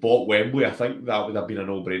 had bought Wembley, I think that would have been a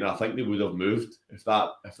no-brainer. I think they would have moved if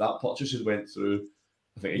that purchase had went through.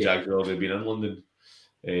 I think the Jags would have been in London.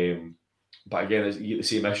 But again, it's the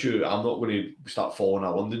same issue. I'm not going to start following a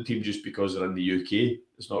London team just because they're in the UK.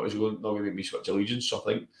 It's not going to make me switch allegiance. So I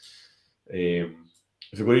think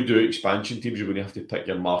if you're going to do expansion teams, you're going to have to pick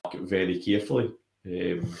your market very carefully.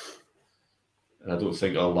 and I don't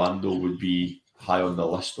think Orlando would be high on the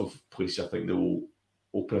list of places I think they will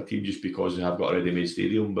open a team just because they have got a ready-made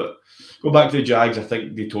stadium. But go back to the Jags, I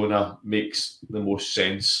think Daytona makes the most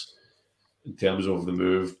sense in terms of the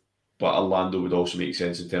move, but Orlando would also make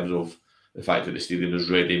sense in terms of the fact that the stadium is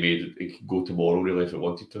ready-made. It could go tomorrow, really, if it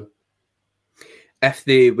wanted to. If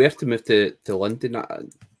they were to move to London,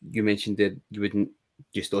 you mentioned that you wouldn't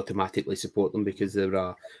just automatically support them because they're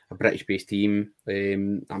a British-based team.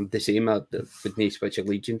 I'm the same. I wouldn't switch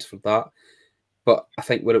allegiance for that. But I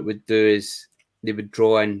think what it would do is they would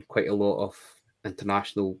draw in quite a lot of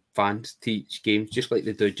international fans to each game, just like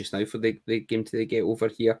they do just now for the games they get over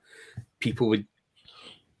here. People would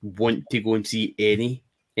want to go and see any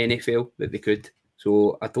NFL that they could.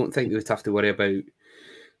 So I don't think they would have to worry about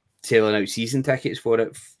selling out season tickets for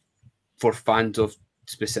it for fans of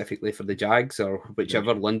specifically for the Jags or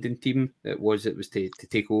whichever London team it was to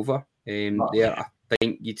take over. There, I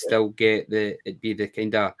think you'd still get it'd be the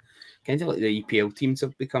kind of like the EPL teams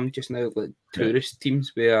have become just now, like tourist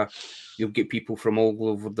teams where you'll get people from all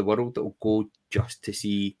over the world that will go just to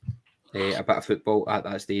see a bit of football at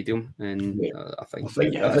that stadium, and I think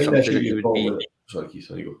that's something that would be. Sorry, Keith,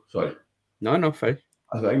 there you go. Sorry. No, fine.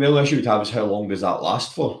 I think the only issue we'd have is how long does that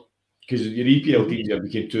last for? Because your EPL teams have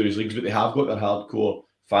become tourist leagues, but they have got their hardcore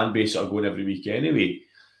fan base that are going every week anyway.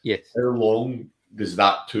 Yes. How long does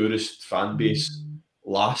that tourist fan base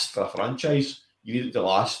last for a franchise? You need it to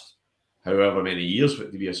last however many years for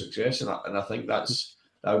it to be a success, and I think that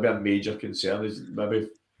would be a major concern. Is maybe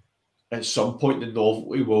at some point the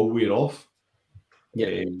novelty will wear off.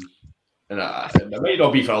 Yeah. And it might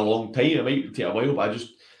not be for a long time. It might take a while, but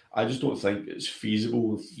I just don't think it's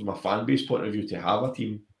feasible from a fan base point of view to have a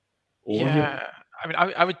team over here. I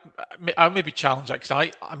mean, I would maybe challenge that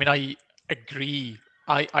because I agree.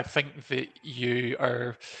 I think that you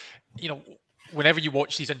are, whenever you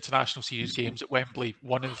watch these international series games at Wembley,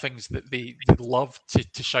 one of the things that they love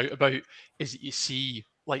to shout about is that you see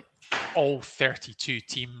like all 32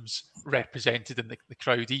 teams represented in the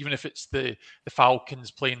crowd, even if it's the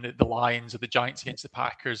Falcons playing the Lions or the Giants against the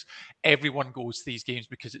Packers. Everyone goes to these games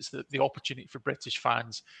because it's the opportunity for British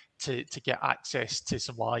fans to get access to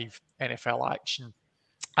some live NFL action,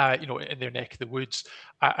 in their neck of the woods,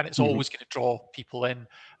 and it's always going to draw people in.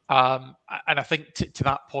 And I think to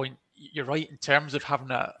that point, you're right in terms of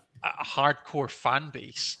having a hardcore fan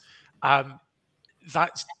base.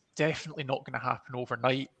 That's definitely not going to happen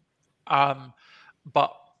overnight.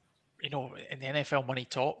 But in the NFL, money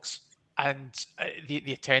talks, and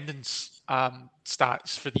the attendance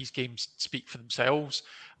stats for these games speak for themselves.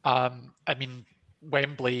 I mean,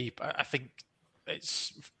 Wembley, I think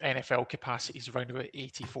its NFL capacity is around about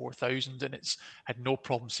 84,000, and it's had no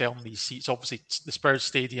problem selling these seats. Obviously, the Spurs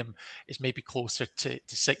Stadium is maybe closer to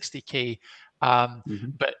 60k.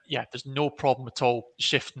 But yeah, there's no problem at all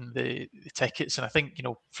shifting the tickets. And I think,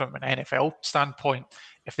 from an NFL standpoint,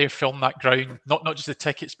 if they're filling that ground, not just the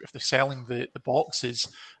tickets, but if they're selling the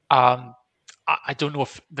boxes, I don't know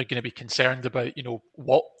if they're going to be concerned about,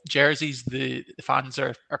 what jerseys the fans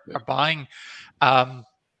are buying.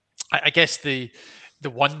 I guess the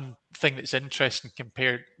one thing that's interesting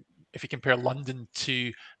if you compare London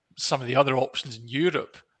to some of the other options in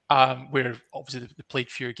Europe, where obviously they played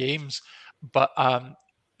fewer games, but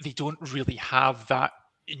they don't really have that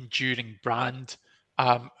enduring brand.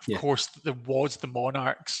 Of course, there was the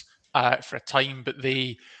Monarchs for a time, but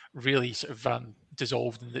they really sort of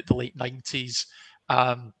dissolved in the late 90s.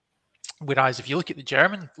 Whereas if you look at the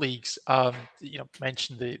German leagues,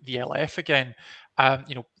 mention the LF again,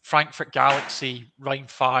 Frankfurt Galaxy,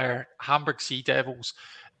 Rhein-Fire, Hamburg Sea Devils,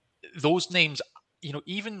 those names,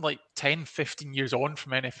 even like 10, 15 years on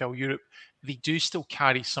from NFL Europe, they do still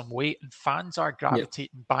carry some weight, and fans are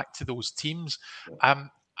gravitating back to those teams. And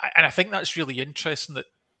I think that's really interesting, that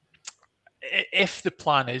if the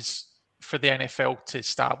plan is for the NFL to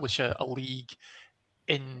establish a league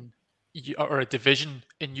or a division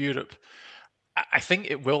in Europe, I think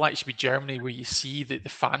it will actually be Germany where you see that the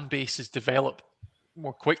fan bases develop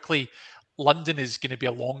more quickly. London is going to be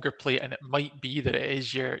a longer play, and it might be that it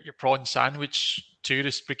is your prawn sandwich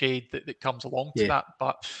tourist brigade that comes along to that.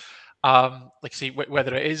 But like I say,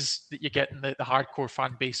 whether it is that you're getting the hardcore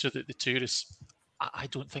fan base or the tourists, I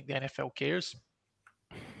don't think the NFL cares.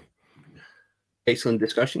 Excellent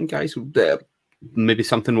discussion, guys. Maybe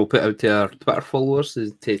something we'll put out to our Twitter followers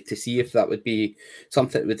is to see if that would be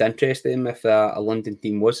something that would interest them if a London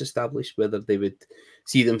team was established, whether they would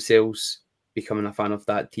see themselves becoming a fan of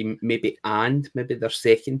that team, maybe their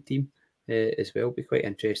second team as well. Be quite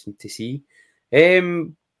interesting to see.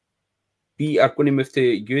 We are going to move to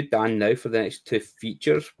you, Dan, now for the next two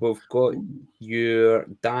features. We've got your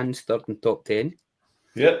Dan's third and top 10.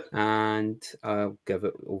 Yeah. And I'll give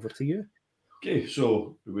it over to you. Okay,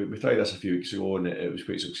 so we tried this a few weeks ago and it was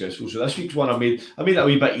quite successful. So this week's one I made it a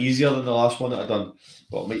wee bit easier than the last one that I've done,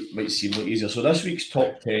 but it might seem like easier. So this week's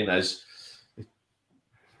top 10 is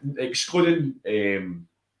excluding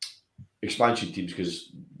expansion teams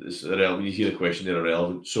because when you hear the question, they're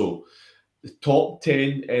irrelevant. So the top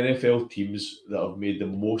 10 NFL teams that have made the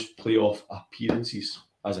most playoff appearances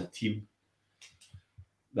as a team.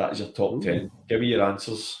 That is your top 10. Give me your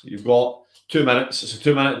answers. You've got 2 minutes. It's a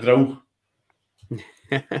 2-minute drill.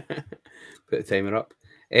 Put the timer up.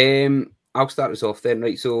 I'll start us off then,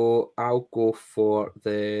 right? So I'll go for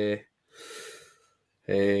the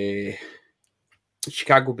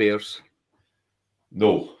Chicago Bears.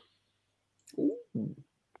 No. Ooh.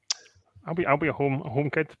 I'll be a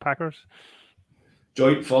home kid. Packers.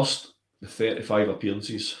 Joint first, the 35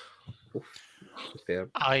 appearances. Fair.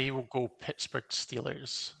 I will go Pittsburgh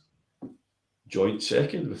Steelers. Joint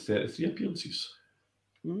second with 33 appearances.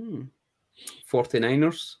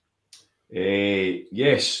 49ers.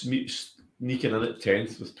 Yes, sneaking in at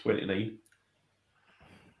 10th with 29.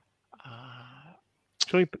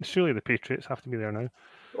 Surely the Patriots have to be there now.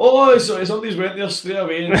 Oh, so somebody's went there straight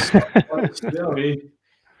away. Straight away.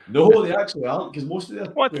 No, they actually aren't, because most of their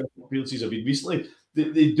appearances have been recently.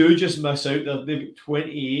 They do just miss out. They've got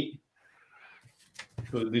 28.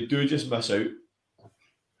 So they do just miss out.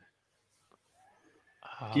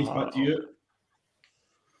 Keith, back to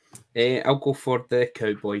you. I'll go for the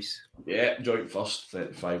Cowboys. Yeah, joint first,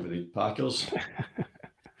 35 with the Packers.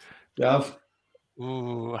 Gav?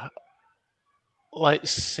 Ooh,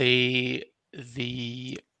 let's go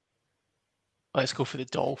for the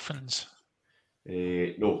Dolphins.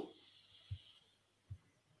 No.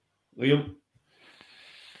 Liam?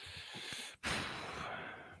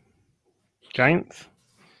 Giants,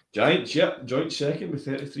 yep. Joint second with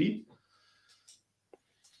 33.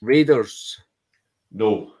 Raiders.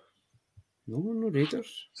 No. No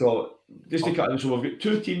Raiders. So, just to cut in, so we've got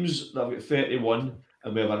two teams that have got 31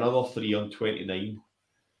 and we have another 3 on 29.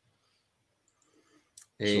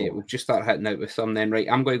 We'll just start hitting out with some then, right?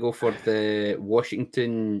 I'm going to go for the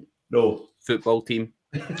Washington football team.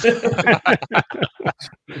 The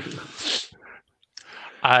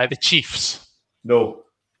Chiefs. No.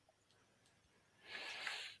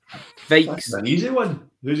 Vikes. That's an easy one.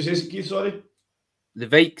 Who did you say, Keith, sorry? The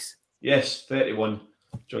Vikes. Yes, 31.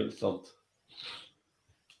 Joint third.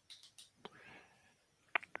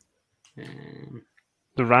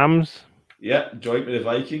 the Rams. Yeah, joint with the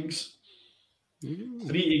Vikings. 3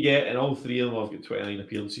 to get, and all 3 of them have got 29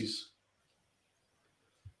 appearances.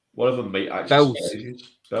 One of them might actually surprise you.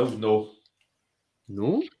 Bills, no.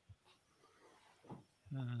 No?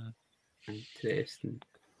 Interesting.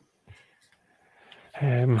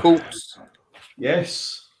 Colts.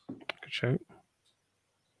 Yes. Good shout.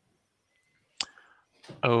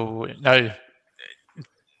 Oh, now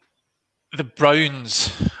the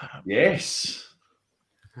Browns. Yes.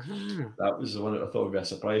 That was the one that I thought would be a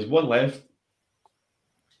surprise. One left.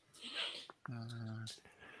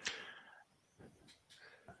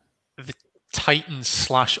 The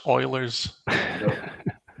Titans/Oilers.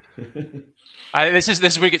 This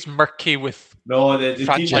is where it gets murky with the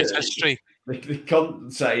franchise team, history. The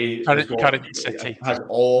current city, current city has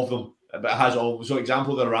all of them, but it has all. So,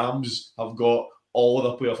 example, the Rams have got all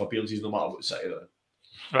the playoff appearances, no matter what city they're in.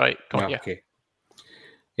 Right, okay.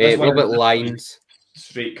 What about Lions?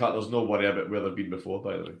 Straight cut. There's no worry about where they've been before,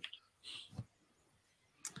 by the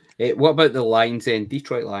way. What about the Lions then?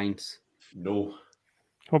 Detroit Lions? No.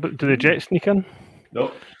 What about, do the Jets sneak in?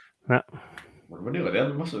 No. Nah. We're nearly there.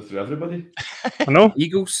 We must have through everybody. I know.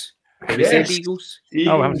 Eagles? Have you said Eagles?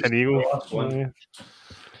 Oh, I haven't said Eagles.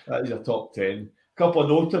 That is a top 10. A couple of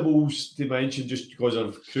notables to mention just because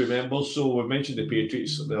of crew members. So we mentioned the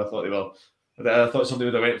Patriots. I thought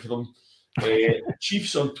somebody would have went for them.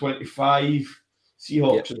 Chiefs on 25,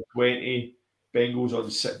 Seahawks on 20, Bengals on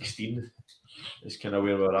 16. Is kind of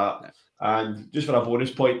where we're at. And just for a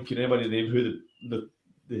bonus point, can anybody name who the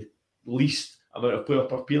least amount of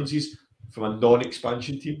playoff appearances from a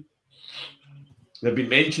non-expansion team? They've been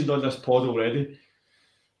mentioned on this pod already.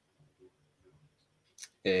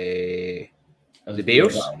 The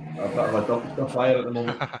Bears? A bit of a dumpster fire at the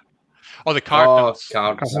moment. The Cardinals.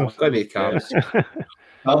 Cardinals. It's got to be the Cardinals.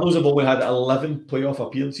 Cardinals have only had 11 playoff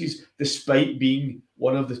appearances, despite being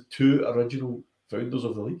one of the 2 original founders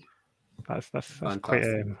of the league. That's quite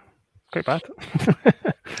quite bad.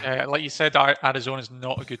 Like you said, Arizona's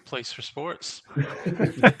not a good place for sports.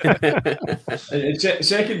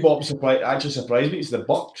 Second what actually surprised me is the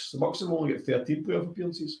Bucks. The Bucks have only got 13 playoff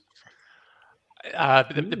appearances.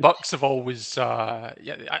 But the Bucks have always,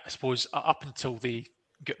 I suppose, up until they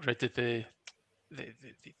got rid of the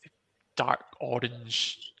dark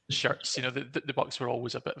orange shirts, the Bucks were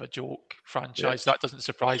always a bit of a joke franchise. Yeah. That doesn't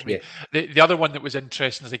surprise me. Yeah. The other one that was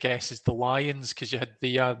interesting, I guess, is the Lions, because you had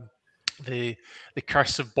the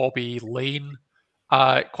curse of Bobby Lane.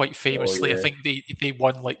 Quite famously, I think they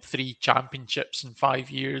won like 3 championships in 5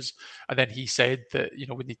 years, and then he said that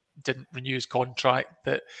when they didn't renew his contract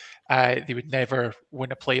that they would never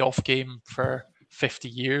win a playoff game for 50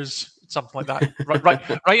 years, something like that.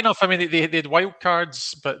 right enough. I mean, they had wild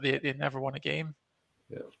cards, but they never won a game.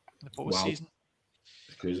 Yeah, in the postseason. Wow.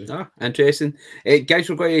 It's crazy. Interesting. Guys,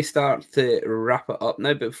 we're going to start to wrap it up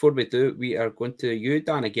now, but before we do, we are going to you,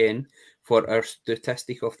 Dan, again for our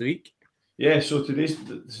statistic of the week. Yeah, so today's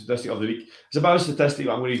statistic of the week is about a statistic.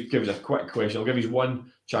 I'm going to give us a quick question. I'll give you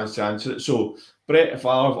one chance to answer it. So, Brett Favre,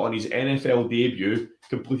 on his NFL debut,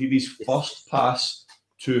 completed his first pass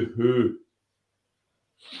to who?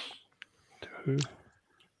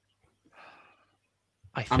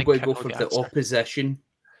 I'm going to go for the opposition.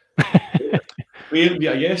 Liam, do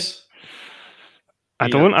you guess? I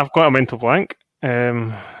don't. I've got a mental blank.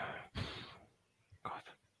 God.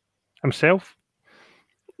 Himself.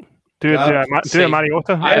 Do a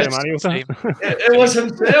Mariota. Yes, it was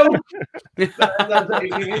himself. His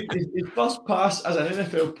first pass as an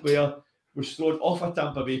NFL player was thrown off a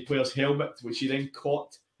Tampa Bay player's helmet, which he then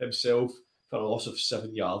caught himself for a loss of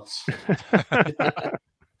 7 yards.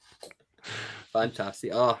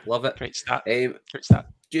 Fantastic. Oh, love it. Great stat.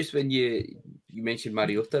 Just when you mentioned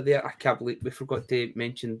Mariota there, I can't believe we forgot to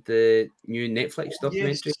mention the new Netflix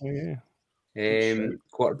documentary. Yes.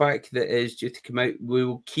 Quarterback that is due to come out. We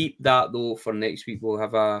will keep that though for next week. We'll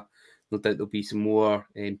have no doubt there'll be some more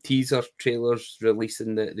teaser trailers released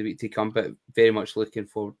in the week to come, but very much looking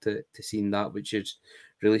forward to seeing that, which is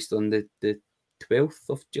released on the 12th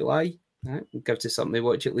of July. Right? It gives us something to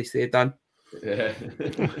watch at least there, Dan. Yeah.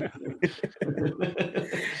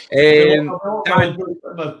 I'm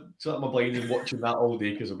blind and watching that all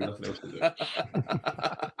day because there'll be nothing else to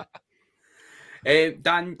do.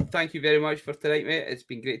 Dan, thank you very much for tonight, mate. It's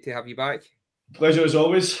been great to have you back. Pleasure as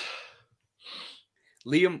always.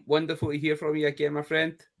 Liam, wonderful to hear from you again, my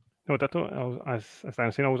friend. No, ditto. As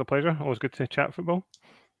I'm saying, always a pleasure. Always good to chat football.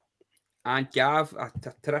 And Gav, a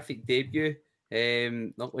terrific debut.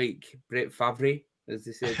 Not like Brett Favre, as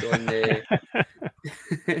they said on the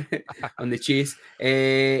on the chase.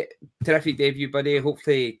 Terrific debut, buddy.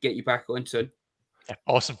 Hopefully get you back on soon. Yeah,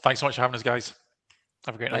 awesome. Thanks so much for having us, guys.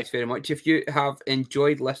 Have a great night. Thanks very much. If you have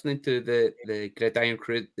enjoyed listening to the Gridiron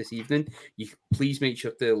Crew this evening, please make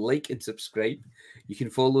sure to like and subscribe. You can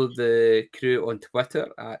follow the crew on Twitter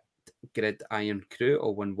at Gridiron Crew,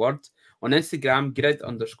 or one word. On Instagram,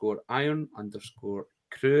 grid_iron_crew.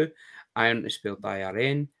 Iron is spelled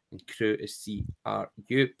IRN and crew is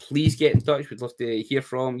CRU. Please get in touch. We'd love to hear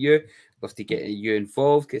from you. Love to get you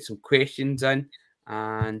involved, get some questions in,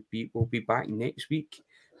 and we will be back next week.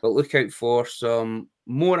 But look out for some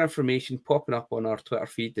more information popping up on our Twitter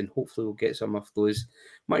feed, and hopefully we'll get some of those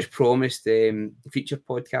much promised feature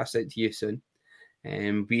podcasts out to you soon.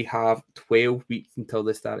 We have 12 weeks until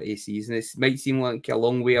the start of the season. It might seem like a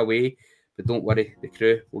long way away, but don't worry, the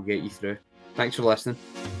crew will get you through. Thanks for listening.